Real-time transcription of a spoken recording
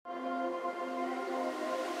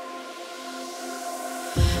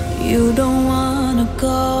You don't wanna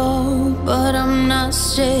go, but I'm not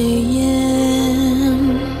staying.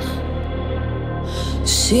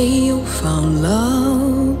 See, you found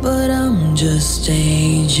love, but I'm just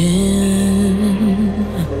staging.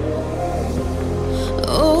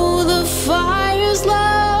 Oh, the fire's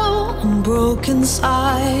low, I'm broken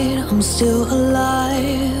inside. I'm still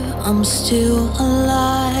alive, I'm still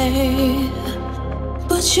alive.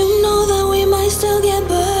 But you know that we might still get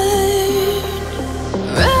burned.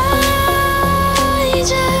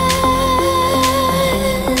 Raging,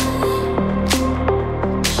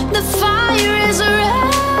 the fire is raging.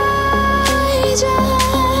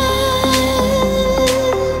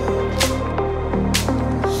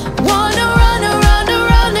 Wanna run around,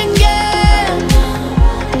 around again.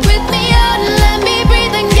 With me out and let me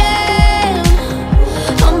breathe again.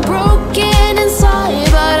 I'm broken inside,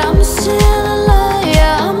 but I'm still alive.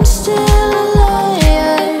 Yeah, I'm still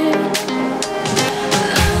alive.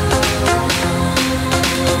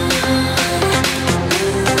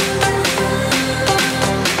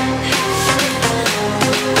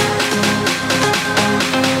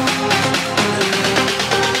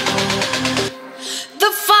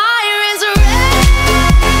 The fire is raging.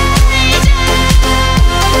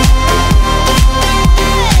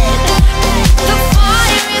 The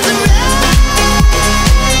fire is raging.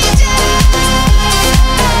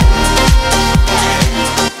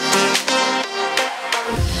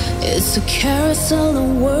 It's a carousel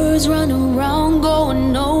of words running around,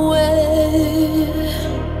 going nowhere.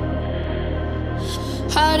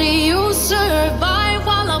 How do you survive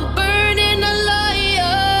while I'm burning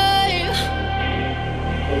alive?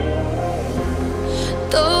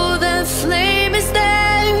 Though the flame is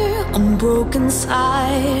there, I'm broken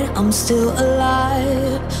inside. I'm still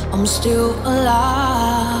alive, I'm still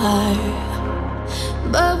alive.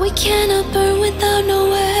 But we cannot burn without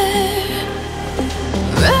nowhere.